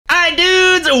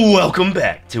Welcome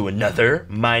back to another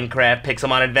Minecraft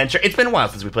Pixelmon adventure. It's been a while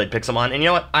since we played Pixelmon, and you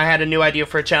know what? I had a new idea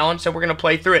for a challenge, so we're gonna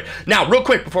play through it. Now, real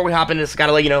quick, before we hop into this,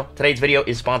 gotta let you know, today's video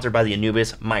is sponsored by the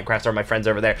Anubis Minecraft store, my friends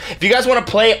over there. If you guys want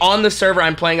to play on the server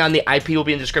I'm playing on, the IP will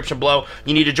be in the description below.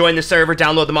 You need to join the server,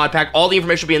 download the mod pack. All the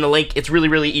information will be in the link. It's really,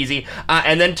 really easy.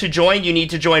 And then to join, you need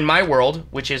to join my world,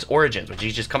 which is Origins, which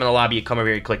you just come in the lobby, you come over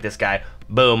here, you click this guy.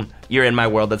 Boom, you're in my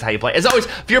world. That's how you play. As always,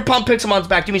 if you're pumped Pixelmon's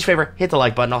back, do me a favor, hit the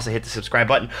like button, also hit the subscribe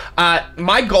button.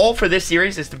 My goal for this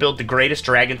series is to build the greatest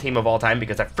dragon team of all time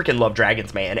because I freaking love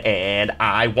dragons, man, and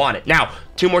I want it. Now,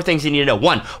 two more things you need to know.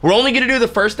 One, we're only going to do the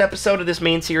first episode of this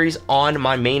main series on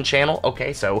my main channel,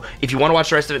 okay? So if you want to watch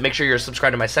the rest of it, make sure you're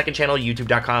subscribed to my second channel,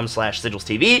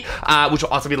 youtube.com/SigilsTV, which will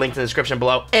also be linked in the description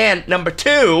below. And number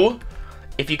two,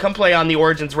 if you come play on the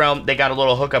Origins realm, they got a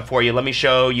little hookup for you. Let me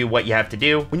show you what you have to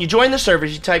do. When you join the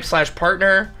servers, you type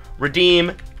 /partner,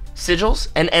 redeem, Sigils,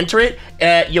 and enter it.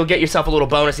 You'll get yourself a little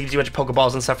bonus. It gives you a bunch of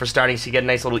Pokeballs and stuff for starting, so you get a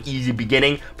nice little easy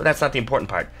beginning, but that's not the important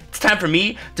part. It's time for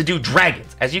me to do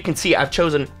dragons. As you can see, I've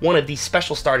chosen one of these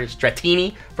special starters,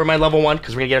 Dratini, for my level 1,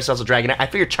 because we're gonna get ourselves a Dragonair. I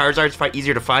figure Charizard's probably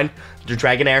easier to find than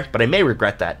Dragonair, but I may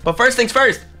regret that. But first things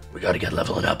first, we gotta get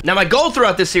leveling up. Now, my goal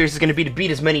throughout this series is gonna be to beat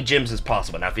as many gyms as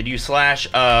possible. Now, if you do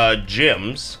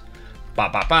 /gyms,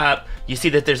 you see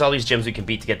that there's all these gyms we can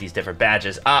beat to get these different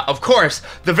badges. Of course,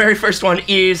 the very first one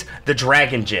is the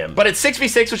Dragon Gym. But it's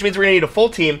 6v6, which means we're gonna need a full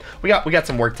team. We got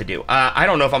some work to do. I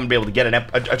don't know if I'm gonna be able to get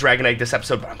a Dragon Egg this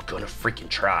episode, but I'm gonna freaking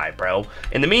try, bro.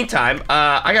 In the meantime,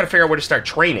 I gotta figure out where to start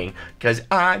training, because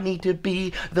I need to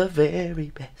be the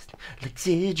very best, like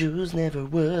Sigils never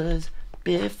was.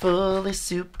 Before it's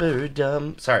super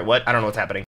dumb. Sorry, what? I don't know what's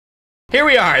happening. Here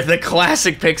we are, the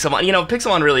classic Pixelmon. You know,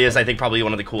 Pixelmon really is, I think, probably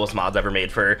one of the coolest mods ever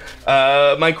made for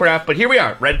Minecraft. But here we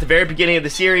are, right at the very beginning of the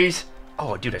series.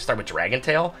 Oh, dude, I start with Dragon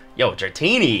Tail? Yo,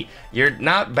 Dratini, you're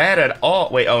not bad at all.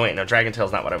 Wait, oh, wait, no, Dragon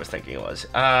Tail's not what I was thinking it was.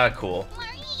 Cool.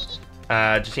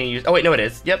 Dratini used, oh, wait, no, it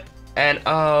is. Yep. And,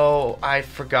 oh, I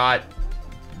forgot.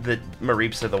 The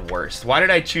Mareeps are the worst. Why did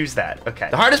I choose that?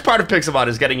 Okay. The hardest part of Pixelmon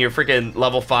is getting your freaking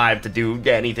level 5 to do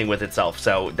anything with itself,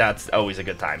 so that's always a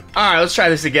good time. All right, let's try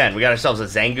this again. We got ourselves a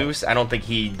Zangoose. I don't think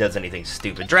he does anything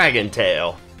stupid. Dragon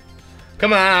Tail.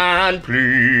 Come on,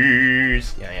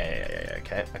 please. Yeah.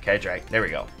 Okay, drag. There we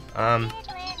go.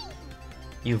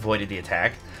 You avoided the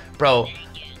attack. Bro,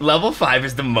 level 5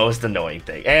 is the most annoying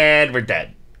thing. And we're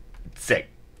dead. Sick.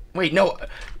 Wait, no.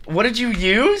 What did you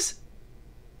use?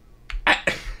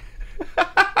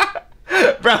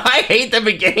 Bro, I hate the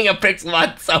beginning of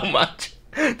Pixelmon so much.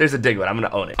 There's a Diglett. I'm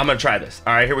gonna own it. I'm gonna try this.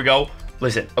 All right, here we go.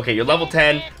 Listen, okay, you're level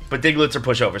 10, but Diglets are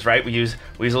pushovers, right? We use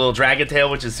a little Dragon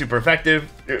Tail, which is super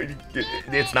effective.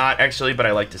 It's not actually, but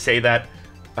I like to say that.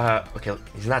 Okay,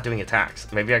 he's not doing attacks.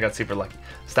 Maybe I got super lucky.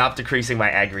 Stop decreasing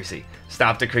my accuracy.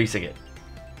 Stop decreasing it.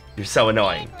 You're so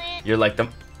annoying. You're like the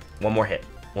one more hit.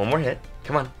 One more hit.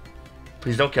 Come on.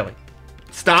 Please don't kill me.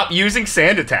 Stop using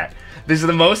Sand Attack. This is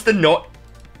the most annoying.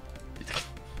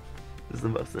 This is the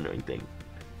most annoying thing.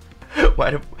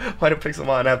 Why do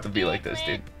Pixelmon have to be like this,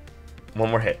 dude? One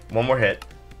more hit. One more hit.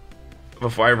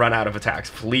 Before I run out of attacks.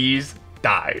 Please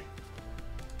die.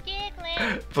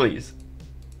 Please.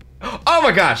 Oh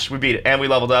my gosh, we beat it. And we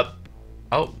leveled up.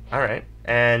 Oh, alright.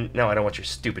 And no, I don't want your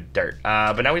stupid dirt.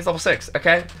 But now he's level 6.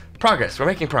 Okay. Progress. We're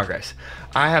making progress.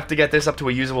 I have to get this up to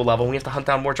a usable level. We have to hunt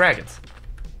down more dragons.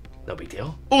 No big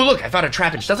deal. Oh, look, I found a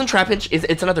Trapinch. Doesn't Trapinch,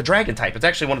 it's another dragon type. It's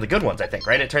actually one of the good ones, I think,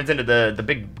 right? It turns into the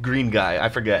big green guy. I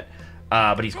forget.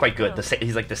 But he's quite good.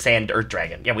 He's like the sand earth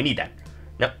dragon. Yeah, we need that.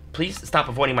 No, please stop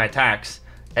avoiding my attacks.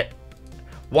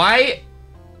 Why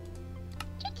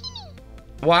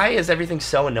is everything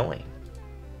so annoying?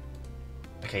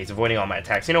 Okay, he's avoiding all my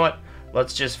attacks. You know what?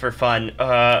 Let's just, for fun,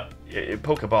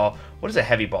 Pokeball. What does a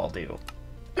heavy ball do?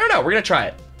 I don't know. We're going to try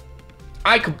it.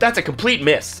 That's a complete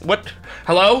miss. What?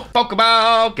 Hello?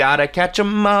 Pokeball, gotta catch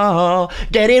 'em all.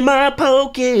 Get in my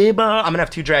Pokeball. I'm gonna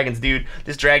have 2 dragons, dude.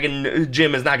 This dragon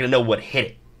gym is not gonna know what hit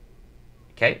it.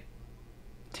 Okay.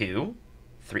 2,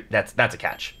 3. That's a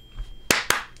catch.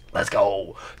 Let's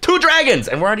go. 2 dragons,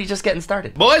 and we're already just getting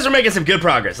started. Boys, we're making some good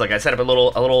progress. Like, I set up a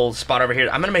little spot over here.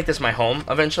 I'm gonna make this my home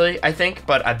eventually, I think,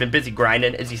 but I've been busy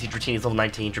grinding. As you see, Dratini's level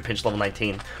 19, Trapinch level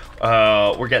 19.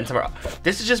 We're getting somewhere.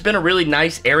 This has just been a really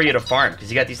nice area to farm, because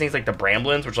you got these things like the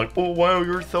Bramblins, which are like, oh, wow,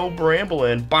 you're so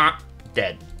Bramblin. Bah,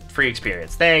 dead. Free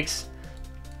experience. Thanks.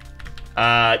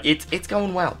 It's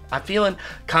going well. I'm feeling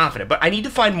confident, but I need to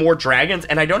find more dragons,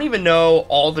 and I don't even know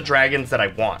all the dragons that I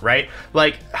want, right?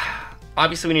 Like,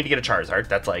 obviously we need to get a Charizard.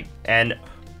 That's like, and,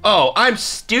 oh, I'm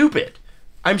stupid.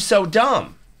 I'm so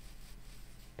dumb.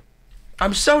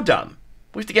 I'm so dumb.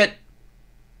 We have to get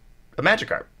a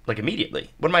Magikarp, like,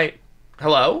 immediately. What am I,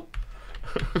 Hello?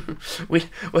 What?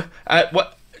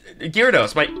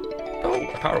 Gyarados,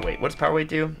 power weight. What does power weight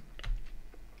do?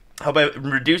 How about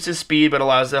reduces speed but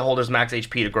allows the holder's max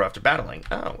HP to grow after battling?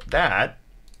 Oh, that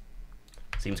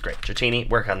seems great. Dratini,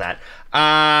 work on that.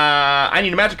 I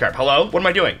need a Magikarp. Hello? What am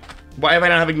I doing? Why am I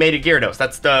not having made a Gyarados?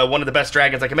 That's one of the best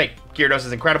dragons I can make. Gyarados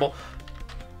is incredible.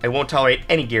 I won't tolerate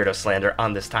any Gyarados slander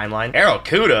on this timeline.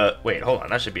 Arrokuda. Wait, hold on.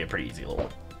 That should be a pretty easy little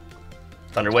one.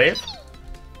 Thunder Wave.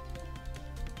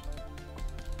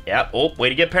 Yep. Oh, way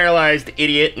to get paralyzed,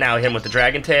 idiot. Now hit him with the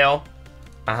Dragon Tail.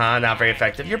 Not very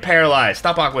effective. You're paralyzed.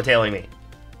 Stop Aqua Tailing me.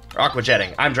 Or Aqua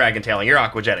Jetting. I'm Dragon Tailing. You're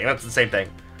Aqua Jetting. That's the same thing.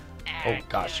 Oh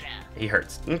gosh, he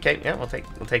hurts. Okay, yeah, we'll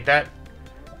take that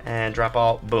and drop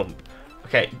all. Boom.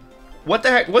 Okay, what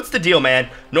the heck? What's the deal, man?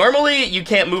 Normally you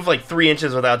can't move like 3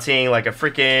 inches without seeing like a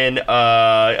freaking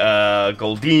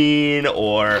Goldeen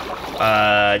or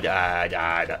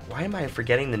why am I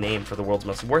forgetting the name for the world's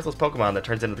most worthless Pokemon that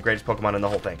turns into the greatest Pokemon in the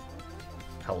whole thing?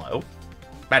 Hello?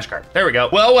 Magikarp. There we go.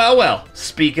 Well, well, well.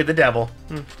 Speak of the devil.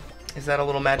 Is that a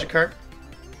little Magikarp?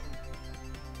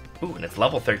 Ooh, and it's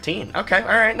level 13. Okay, all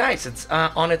right, nice. It's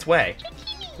on its way.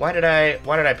 Why did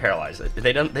I paralyze it?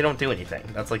 They don't do anything.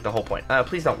 That's like the whole point.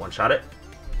 Please don't one-shot it.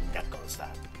 That goes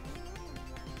that.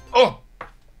 Oh!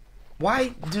 Why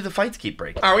do the fights keep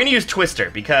breaking? All right, we're gonna use Twister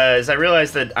because I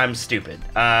realized that I'm stupid.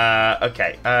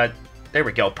 Okay. There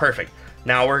we go. Perfect.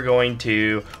 Now we're going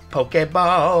to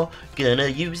Pokeball. Gonna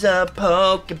use a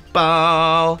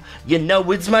Pokeball. You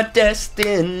know it's my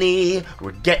destiny.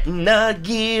 We're getting a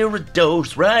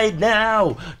Gyarados right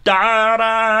now. Da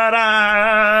da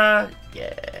da.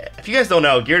 Yeah. If you guys don't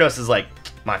know, Gyarados is like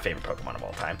my favorite Pokemon of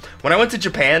all time. When I went to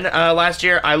Japan last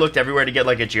year, I looked everywhere to get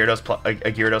like a Gyarados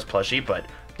plushie, but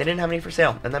they didn't have any for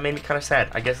sale, and that made me kind of sad.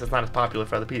 I guess it's not as popular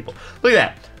for other people. Look at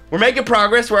that. We're making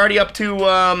progress. We're already up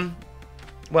to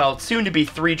well, soon to be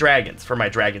 3 dragons for my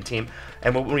dragon team.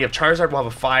 And when we have Charizard, we'll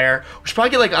have a fire. We should probably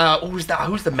get like, who's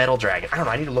the metal dragon? I don't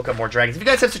know, I need to look up more dragons. If you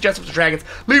guys have suggestions for dragons,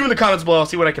 leave them in the comments below. I'll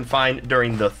see what I can find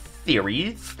during the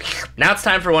theories. Now it's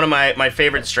time for one of my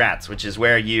favorite strats, which is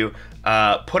where you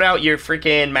put out your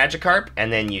freaking Magikarp, and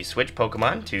then you switch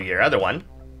Pokemon to your other one.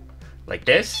 Like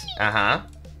this,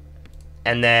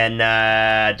 And then,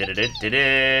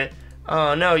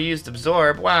 oh no, you used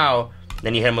Absorb, wow.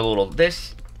 Then you hit him with a little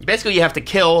this. Basically, you have to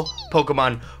kill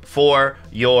Pokemon for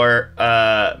your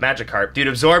Magikarp. Dude,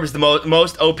 Absorb is the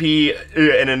most OP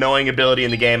and annoying ability in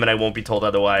the game, and I won't be told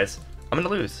otherwise. I'm gonna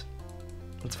lose.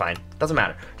 It's fine. Doesn't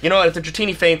matter. You know what? If the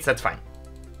Dratini faints, that's fine.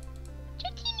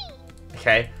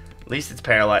 Okay. At least it's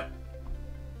paralyzed.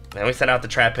 Then we send out the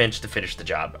Trapinch to finish the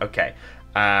job. Okay.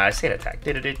 Sand attack.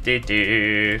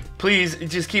 Please,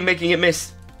 just keep making it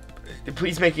miss.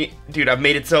 Please make it... Dude, I've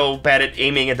made it so bad at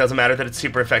aiming, it doesn't matter that it's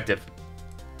super effective.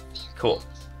 Cool.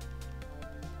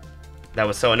 That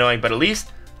was so annoying, but at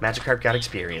least Magikarp got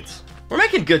experience. We're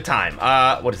making good time.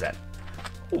 What is that?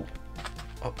 Ooh.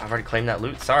 Oh, I've already claimed that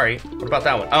loot. Sorry. What about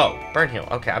that one? Oh, Burn Heal.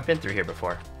 Okay, I've been through here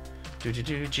before.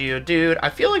 Geodude.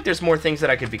 I feel like there's more things that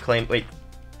I could be claimed. Wait.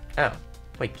 Oh.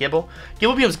 Wait, Gibble?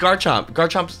 Gibble becomes Garchomp.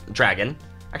 Garchomp's dragon.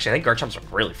 Actually, I think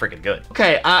Garchomp's really freaking good.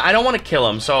 Okay, I don't want to kill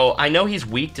him, so I know he's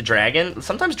weak to dragon.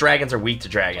 Sometimes dragons are weak to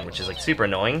dragon, which is like super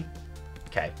annoying.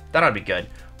 Okay, that ought to be good.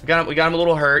 We got him a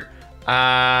little hurt.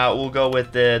 We'll go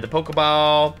with the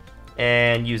Pokeball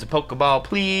and use a Pokeball,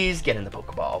 please. Get in the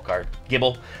Pokeball card.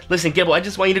 Gibble. Listen, Gibble, I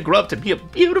just want you to grow up to be a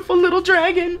beautiful little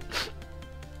dragon.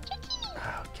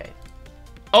 Okay.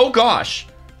 Oh, gosh.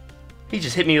 He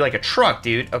just hit me like a truck,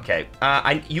 dude. Okay.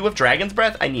 You have Dragon's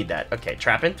Breath? I need that. Okay,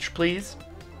 Trapinch, please.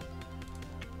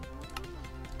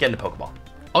 Get in the Pokeball.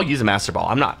 I'll use a Master Ball.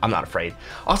 I'm not afraid.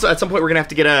 Also, at some point, we're gonna have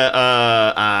to get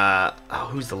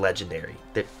who's the legendary?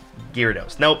 The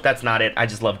Gyarados. Nope, that's not it. I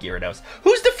just love Gyarados.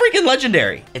 Who's the freaking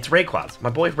legendary? It's Rayquaza. My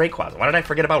boy Rayquaza. Why did I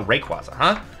forget about Rayquaza,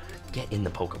 huh? Get in the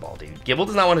Pokeball, dude. Gibble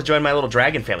does not want to join my little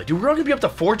dragon family. Dude, we're gonna be up to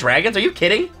 4 dragons? Are you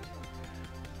kidding?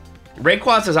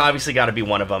 Rayquaza's obviously got to be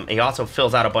one of them. He also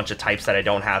fills out a bunch of types that I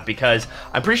don't have because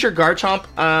I'm pretty sure Garchomp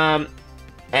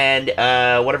and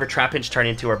whatever Trapinch turn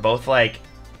into are both like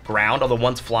ground, although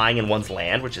one's flying and one's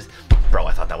land, which is, bro,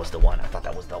 I thought that was the one. I thought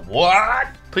that was the what?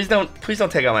 Please don't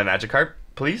take out my Magikarp,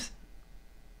 please.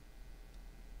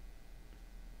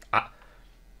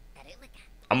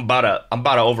 I'm about to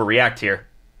overreact here.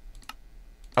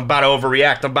 I'm about to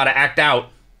overreact. I'm about to act out.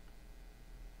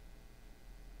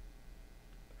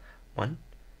 One,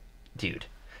 dude,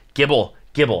 Gibble,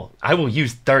 I will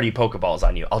use 30 Pokeballs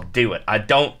on you. I'll do it. I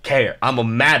don't care. I'm a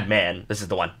madman. This is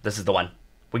the one.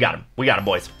 We got him,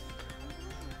 boys.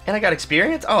 And I got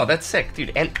experience? Oh, that's sick,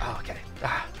 dude. And, oh, okay.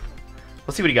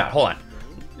 Let's see what he got. Hold on.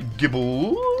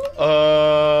 Gibble.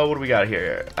 What do we got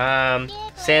here?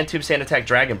 Sand Tube, Sand Attack,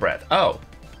 Dragon Breath. Oh.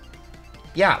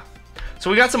 Yeah. So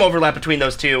we got some overlap between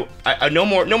those two. No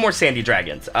more Sandy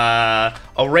Dragons. A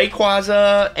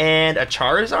Rayquaza and a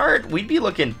Charizard. We'd be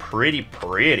looking pretty.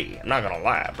 I'm not gonna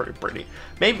lie, pretty.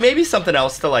 Maybe something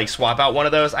else to like swap out one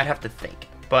of those. I'd have to think,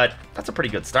 but that's a pretty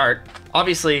good start.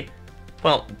 Obviously,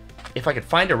 well, if I could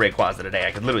find a Rayquaza today,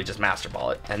 I could literally just Master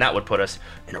Ball it, and that would put us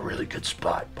in a really good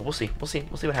spot. But we'll see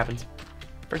what happens.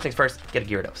 First things first, get a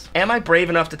Gyarados. Am I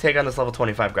brave enough to take on this level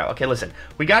 25 Growl? Okay, listen,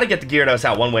 we got to get the Gyarados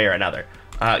out one way or another.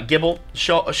 Gibble,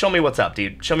 show me what's up,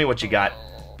 dude. Show me what you got.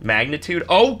 Magnitude.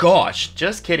 Oh, gosh.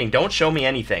 Just kidding. Don't show me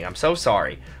anything. I'm so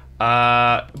sorry.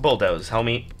 Bulldoze,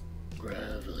 homie.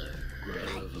 Graveler.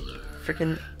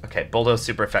 Freaking. Okay, Bulldoze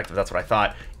super effective. That's what I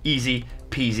thought. Easy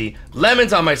peasy.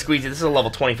 Lemons on my squeezy. This is a level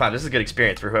 25. This is a good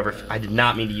experience for whoever. I did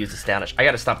not mean to use Astonish. I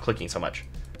got to stop clicking so much.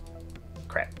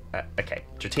 Crap. Okay.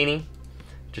 Dratini,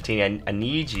 I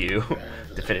need you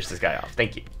to finish this guy off.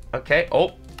 Thank you. Okay.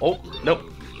 Oh, nope.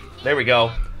 There we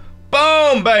go.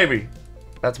 Boom, baby.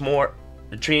 That's more.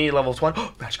 Trini level 20.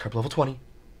 Oh, Magikarp level 20.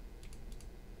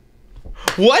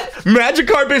 What?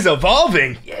 Magikarp is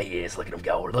evolving. Yeah, he is. Look at him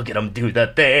go. Look at him do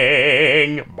the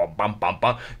thing. Bum, bum, bum,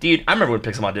 bum. Dude, I remember when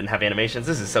Pixelmon didn't have animations.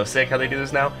 This is so sick how they do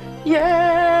this now.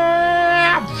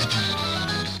 Yeah.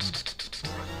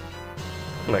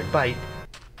 Like, bite.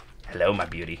 Hello, my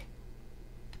beauty.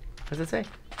 What does it say?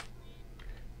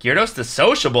 Gyarados the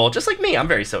sociable, just like me. I'm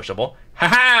very sociable.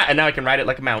 Haha! And now I can ride it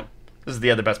like a mount. This is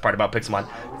the other best part about Pixelmon.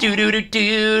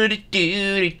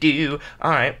 Do.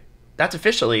 All right, that's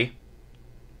officially.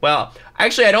 Well,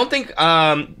 actually, I don't think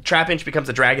Trapinch becomes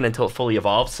a dragon until it fully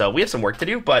evolves. So we have some work to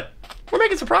do, but we're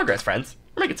making some progress, friends.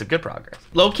 We're making some good progress.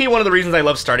 Low key, one of the reasons I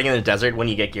love starting in the desert when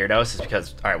you get Gyarados is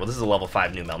because, all right, well, this is a level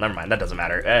 5 new Mel. Never mind, that doesn't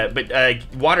matter. But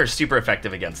water is super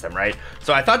effective against them, right?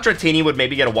 So I thought Dratini would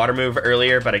maybe get a water move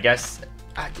earlier, but I guess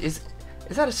is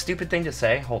that a stupid thing to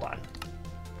say? Hold on.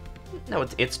 No,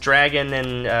 it's dragon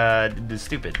and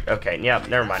stupid. Okay, yeah,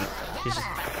 never mind. He's just.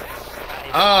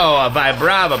 Oh, a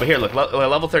Vibrava. But here, look,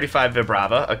 level 35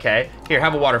 Vibrava. Okay, here,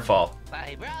 have a waterfall.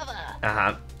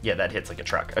 Vibrava. Yeah, that hits like a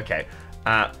truck. Okay.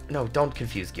 No, don't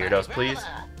confuse Gyarados, please.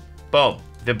 Boom.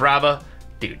 Vibrava.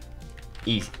 Dude,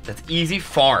 easy. That's easy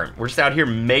farm. We're just out here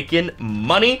making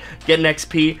money, getting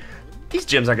XP. These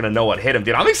gyms aren't going to know what hit them,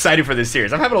 dude. I'm excited for this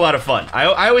series. I'm having a lot of fun.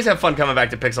 I always have fun coming back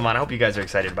to Pixelmon. I hope you guys are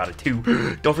excited about it,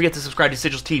 too. Don't forget to subscribe to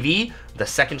Sigils TV, the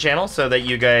second channel, so that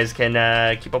you guys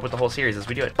can keep up with the whole series as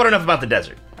we do it. But enough about the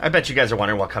desert. I bet you guys are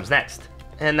wondering what comes next.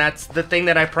 And that's the thing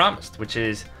that I promised, which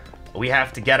is we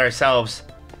have to get ourselves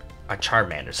a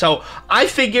Charmander. So I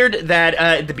figured that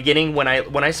at the beginning when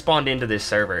I spawned into this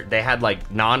server, they had like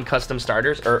non-custom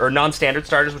starters or non-standard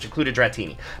starters, which included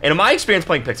Dratini. And in my experience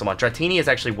playing Pixelmon, Dratini is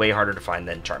actually way harder to find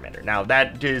than Charmander. Now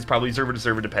that is probably server to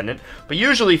server dependent, but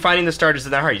usually finding the starters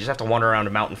isn't that hard. You just have to wander around a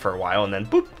mountain for a while and then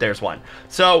boop, there's one.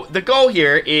 So the goal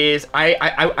here is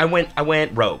I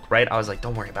went rogue, right? I was like,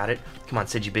 don't worry about it. Come on,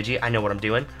 Sidgy Bidgy, I know what I'm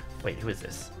doing. Wait, who is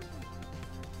this?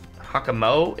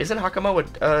 Hakamo? Isn't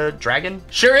Hakamo a dragon?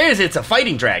 Sure is, it's a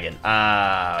fighting dragon.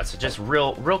 So just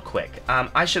real quick.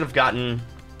 I should have gotten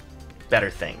better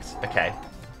things, okay?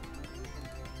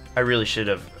 I really should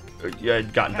have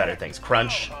gotten better things.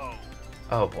 Crunch.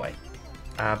 Oh boy.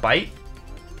 Bite?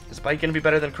 Is Bite gonna be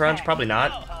better than Crunch? Probably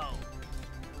not.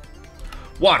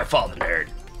 Waterfall the nerd.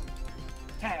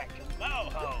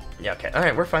 Yeah, okay.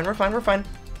 Alright, we're fine.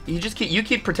 You just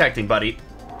keep protecting, buddy.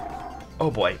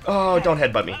 Oh boy. Oh, don't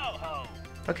headbutt me.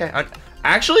 Okay,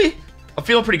 actually, I'm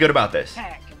feeling pretty good about this.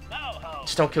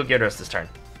 Just don't kill Gyarados this turn.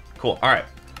 Cool, alright.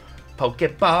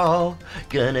 Pokeball,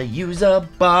 gonna use a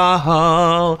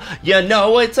ball. You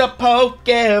know it's a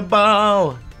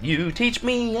Pokeball. You teach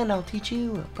me and I'll teach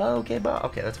you a Pokeball.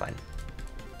 Okay, that's fine.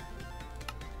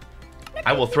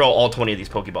 I will throw all 20 of these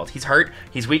Pokeballs. He's hurt.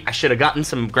 He's weak. I should have gotten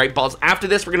some Great Balls. After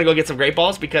this, we're going to go get some Great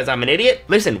Balls because I'm an idiot.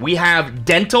 Listen, we have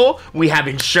dental. We have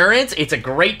insurance. It's a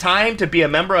great time to be a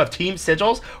member of Team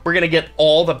Sigils. We're going to get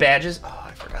all the badges. Oh,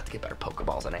 I forgot to get better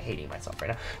Pokeballs and I'm hating myself right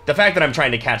now. The fact that I'm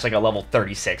trying to catch like a level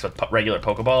 36 with regular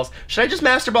Pokeballs. Should I just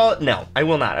Master Ball it? No, I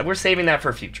will not. We're saving that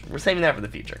for future. We're saving that for the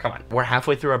future. Come on. We're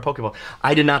halfway through our Pokeball.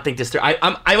 I did not think this through.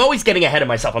 I'm always getting ahead of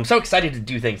myself. I'm so excited to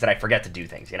do things that I forget to do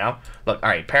things, you know? Look, all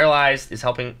right, Paralyzed is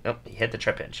helping. Oh, he hit the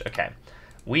Trapinch. Okay.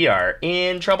 We are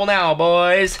in trouble now,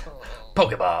 boys.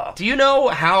 Pokeball. Do you know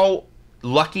how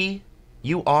lucky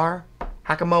you are,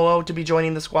 Hakamo'o, to be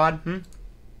joining the squad?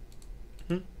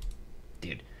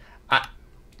 Dude,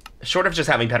 short of just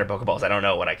having better Pokeballs, I don't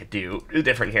know what I could do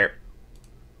different here.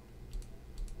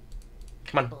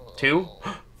 Come on. 2,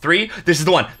 3. This is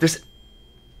the one. This.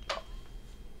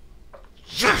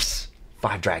 Yes!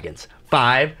 5 dragons.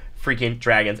 5 freaking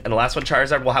dragons. And the last one,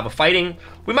 Charizard, will have a fighting.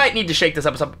 We might need to shake this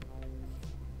up.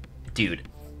 Dude.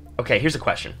 Okay, here's a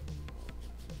question.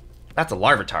 That's a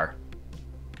Larvitar.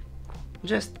 I'm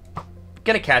just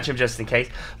gonna catch him just in case.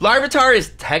 Larvitar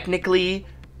is technically,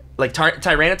 like,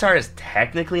 Tyranitar is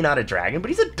technically not a dragon, but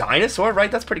he's a dinosaur,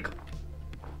 right? That's pretty cool.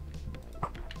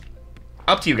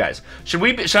 Up to you guys. Should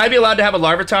I be allowed to have a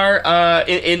Larvitar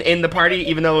in the party,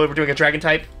 even though we're doing a dragon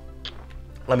type?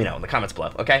 Let me know in the comments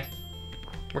below, okay?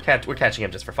 We're catching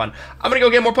him just for fun. I'm gonna go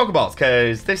get more Pokeballs,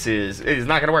 because it is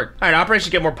not gonna work. Alright,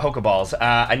 Operation Get More Pokeballs.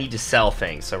 I need to sell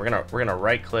things, so we're gonna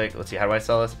right click. Let's see, how do I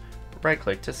sell this? Right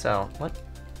click to sell. What?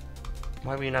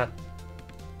 Why were you not?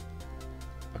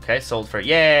 Okay, sold for,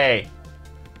 yay!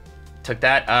 Took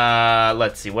that.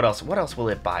 Let's see, what else will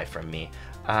it buy from me?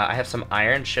 I have some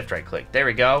iron, shift right click. There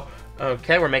we go.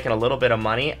 Okay, we're making a little bit of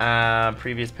money.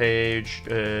 Previous page.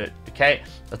 Okay,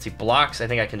 let's see, blocks. I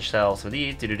think I can sell some of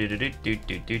these. What do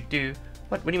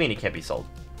you mean it can't be sold?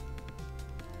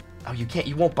 Oh, you can't.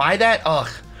 You won't buy that? Ugh.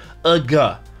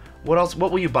 Ugh. What else?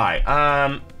 What will you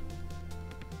buy?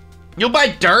 You'll buy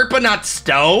dirt, but not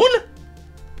stone?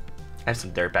 I have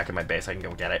some dirt back in my base. I can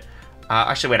go get it.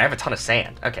 Actually, wait, I have a ton of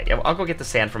sand. Okay, yeah, I'll go get the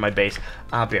sand from my base.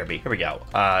 BRB, here we go.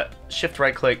 Shift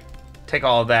right click, take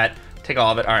all of that, take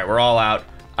all of it. All right, we're all out.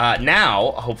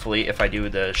 Now, hopefully, if I do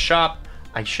the shop,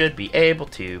 I should be able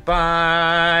to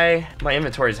buy. My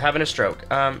inventory is having a stroke.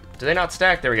 Do they not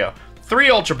stack? There we go. 3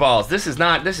 Ultra Balls. This is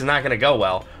not gonna go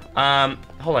well.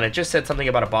 Hold on, it just said something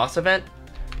about a boss event.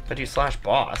 If I do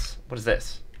 /boss, what is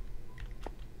this?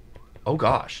 Oh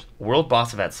gosh, World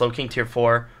Boss Event, Slow King Tier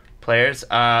 4 players.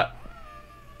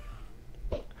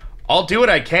 I'll do what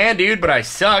I can, dude, but I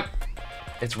suck.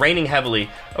 It's raining heavily.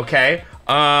 Okay.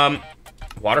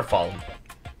 Waterfall.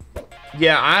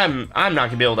 Yeah, I'm not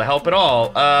gonna be able to help at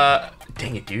all.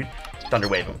 Dang it, dude. Thunder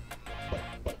Wave him.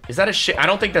 Is that a I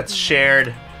don't think that's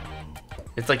shared.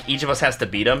 It's like each of us has to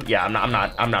beat him. Yeah,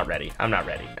 I'm not ready. I'm not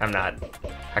ready. I'm not.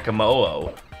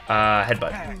 Hakamo'o.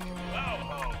 Headbutt.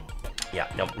 Yeah,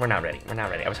 no, we're not ready. We're not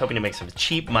ready. I was hoping to make some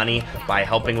cheap money by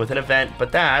helping with an event, but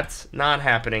that's not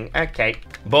happening. Okay.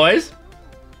 Boys,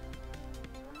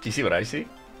 do you see what I see?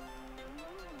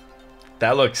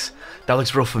 That looks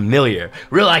real familiar,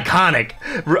 real iconic.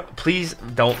 Please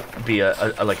don't be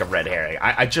like a red herring.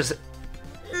 I just,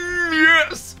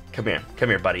 yes. Come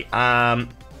here, buddy.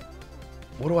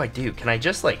 What do I do? Can I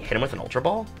just like hit him with an Ultra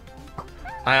Ball?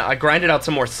 I grinded out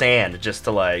some more sand just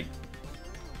to like.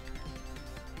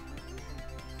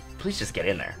 Please just get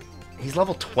in there. He's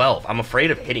level 12. I'm afraid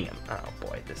of hitting him. Oh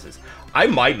boy, this is. I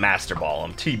might Master Ball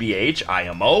him, TBH,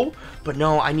 IMO, but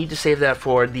no, I need to save that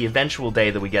for the eventual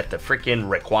day that we get the freaking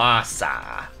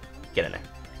Rayquaza. Get in there.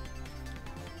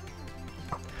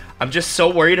 I'm just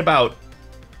so worried about.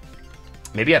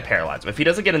 Maybe I paralyze him. If he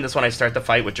doesn't get in this one, I start the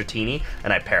fight with Dratini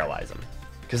and I paralyze him,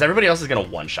 because everybody else is gonna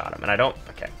one-shot him, and I don't.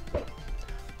 Okay.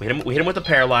 We hit him with the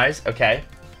paralyze. Okay.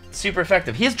 Super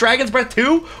effective. He has Dragon's Breath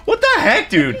too? What the heck,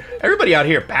 dude? Everybody out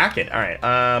here backing. All right,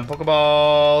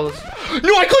 Pokeballs.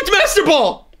 No, I clicked Master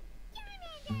Ball!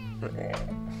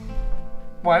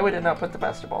 Why would it not put the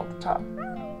Master Ball at the top?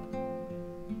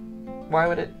 Why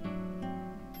would it?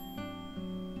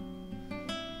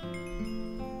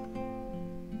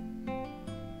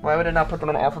 Why would it not put them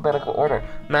in alphabetical order?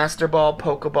 Master Ball,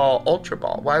 Pokeball, Ultra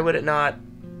Ball. Why would it not?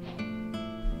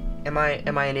 Am I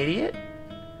an idiot?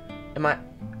 Am I?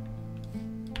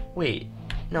 Wait,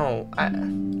 no,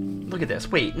 look at this.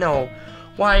 Wait, no,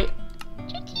 why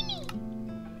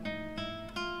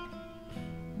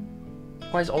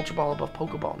is Ultra Ball above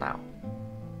Pokeball now?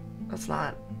 That's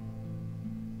not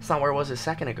where it was a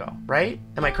second ago, right?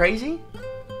 Am I crazy?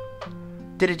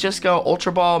 Did it just go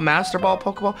Ultra Ball, Master Ball,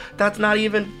 Pokeball? That's not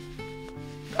even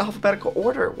alphabetical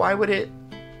order. Why would it?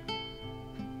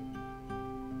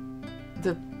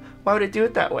 Why would it do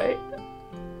it that way?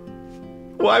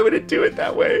 Why would it do it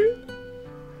that way?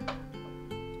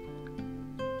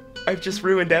 I've just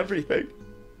ruined everything.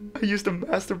 I used a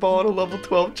Master Ball on a level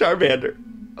 12 Charmander.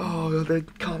 Oh, the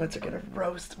comments are gonna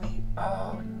roast me.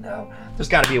 Oh no. There's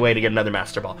gotta be a way to get another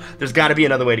Master Ball. There's gotta be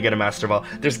another way to get a Master Ball.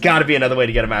 There's gotta be another way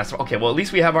to get a Master Ball. Okay, well at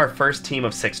least we have our first team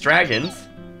of 6 dragons.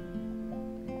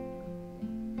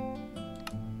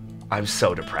 I'm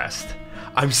so depressed.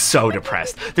 I'm so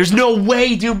depressed. There's no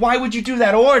way, dude. Why would you do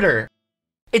that order?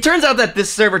 It turns out that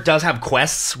this server does have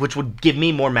quests, which would give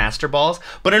me more Master Balls,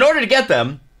 but in order to get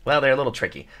them, well, they're a little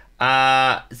tricky.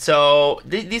 So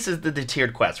this is the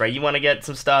tiered quest, right? You want to get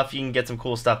some stuff, you can get some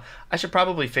cool stuff. I should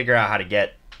probably figure out how to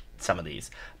get some of these.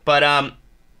 But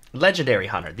Legendary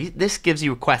Hunter, this gives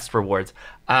you quest rewards.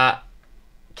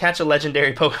 Catch a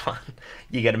legendary Pokemon,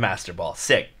 you get a Master Ball.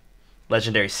 Sick.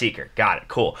 Legendary Seeker. Got it.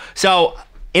 Cool. So,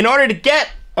 in order to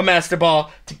get a Master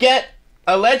Ball, to get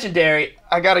a Legendary,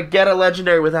 I gotta get a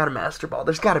Legendary without a Master Ball.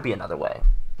 There's gotta be another way.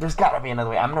 There's gotta be another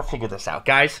way. I'm gonna figure this out.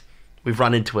 Guys, we've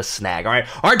run into a snag, all right?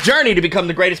 Our journey to become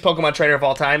the greatest Pokemon trainer of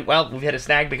all time, well, we've hit a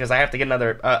snag because I have to get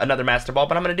another Master Ball,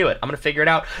 but I'm gonna do it. I'm gonna figure it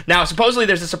out. Now, supposedly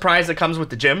there's a surprise that comes with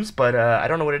the gyms, but I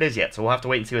don't know what it is yet, so we'll have to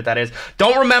wait and see what that is.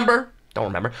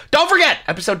 Don't forget,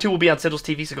 episode 2 will be on Sigils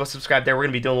TV, so go subscribe there. We're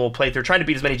going to be doing a little playthrough, trying to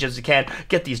beat as many gyms as we can,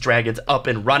 get these dragons up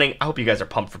and running. I hope you guys are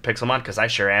pumped for Pixelmon, because I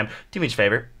sure am. Do me a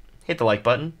favor, hit the like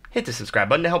button, hit the subscribe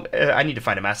button to help. I need to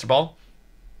find a Master Ball.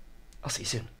 I'll see you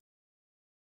soon.